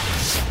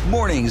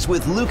Mornings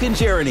with Luke and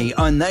Jeremy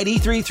on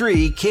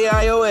 93.3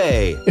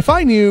 KIOA. If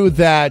I knew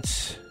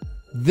that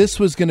this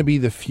was going to be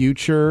the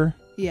future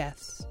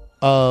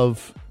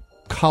of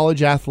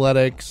college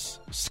athletics,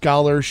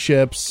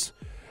 scholarships,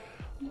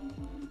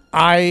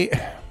 I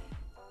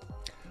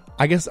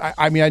guess,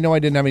 I mean, I know I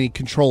didn't have any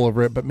control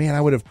over it, but man,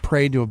 I would have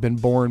prayed to have been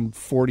born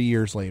 40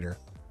 years later.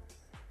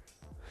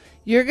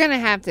 You're going to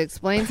have to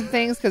explain some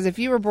things, because if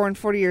you were born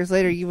 40 years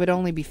later, you would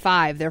only be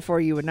 5. Therefore,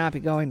 you would not be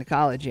going to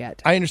college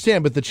yet. I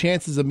understand, but the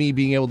chances of me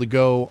being able to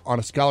go on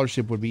a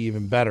scholarship would be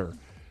even better.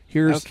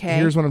 Here's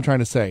what I'm trying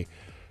to say.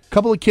 A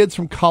couple of kids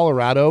from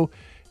Colorado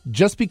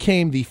just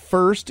became the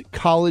first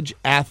college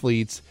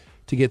athletes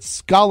to get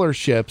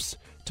scholarships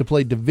to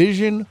play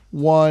Division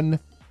I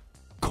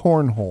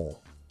cornhole.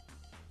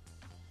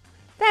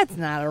 That's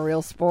not a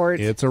real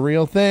sport. It's a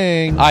real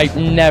thing. I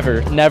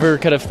never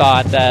could have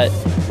thought that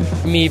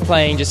me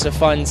playing just a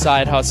fun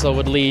side hustle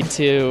would lead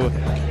to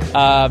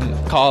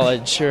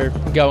college or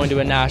going to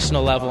a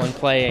national level and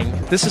playing.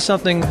 This is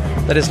something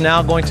that is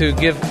now going to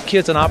give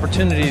kids an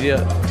opportunity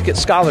to get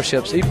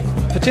scholarships,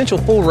 potential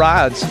full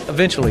rides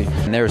eventually.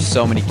 And there are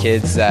so many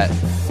kids that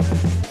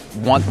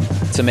want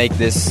to make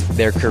this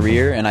their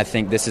career, and I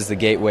think this is the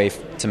gateway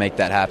to make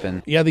that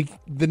happen. Yeah,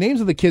 the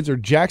names of the kids are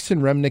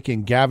Jackson Remnick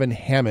and Gavin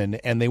Hammond,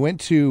 and they went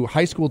to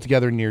high school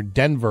together near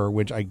Denver,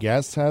 which I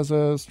guess has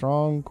a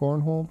strong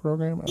cornhole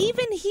program.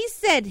 Even he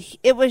said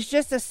it was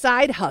just a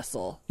side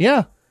hustle.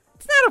 Yeah.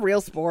 It's not a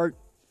real sport.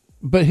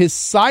 But his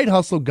side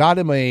hustle got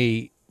him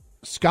a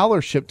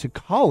scholarship to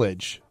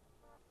college.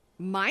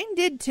 Mine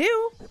did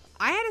too.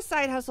 I had a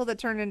side hustle that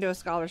turned into a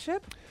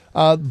scholarship.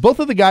 Both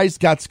of the guys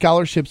got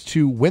scholarships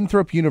to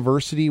Winthrop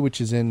University,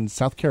 which is in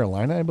South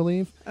Carolina, I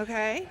believe.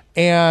 Okay.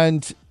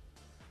 And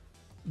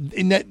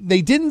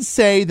they didn't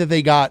say that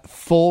they got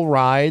full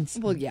rides,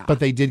 but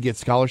they did get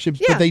scholarships.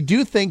 Yeah. But they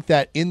do think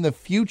that in the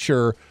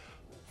future,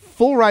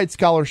 full ride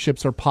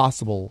scholarships are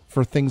possible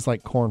for things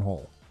like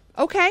cornhole.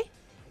 Okay.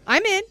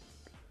 I'm in.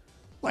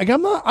 Like,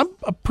 I'm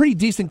a pretty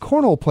decent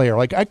cornhole player.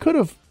 Like, I could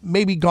have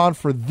maybe gone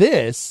for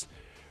this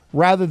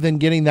rather than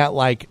getting that,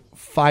 like,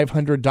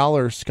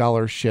 $500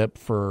 scholarship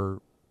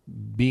for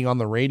being on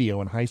the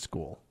radio in high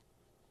school.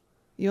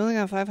 You only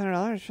got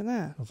 $500 for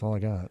that. That's all I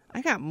got.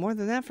 I got more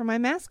than that for my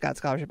mascot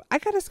scholarship. I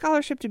got a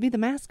scholarship to be the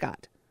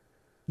mascot.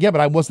 Yeah, but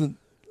I wasn't...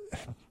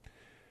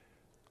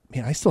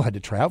 Man, I still had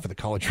to try out for the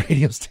college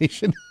radio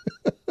station.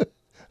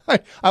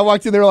 I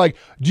walked in there like,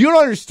 do you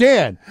not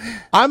understand?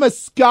 I'm a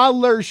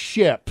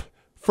scholarship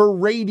for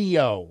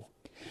radio.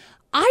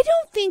 I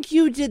don't think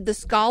you did the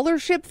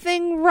scholarship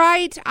thing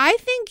right. I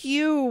think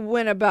you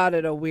went about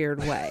it a weird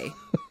way.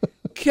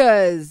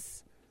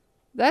 Because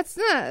that's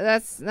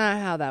not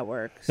how that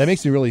works. That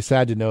makes me really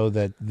sad to know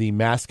that the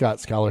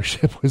mascot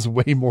scholarship was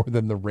way more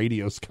than the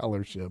radio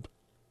scholarship.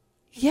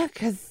 Yeah,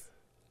 because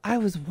I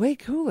was way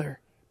cooler.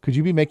 Could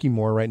you be making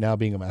more right now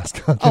being a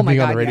mascot than being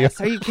on the radio?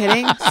 Yes. Are you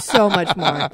kidding? So much more.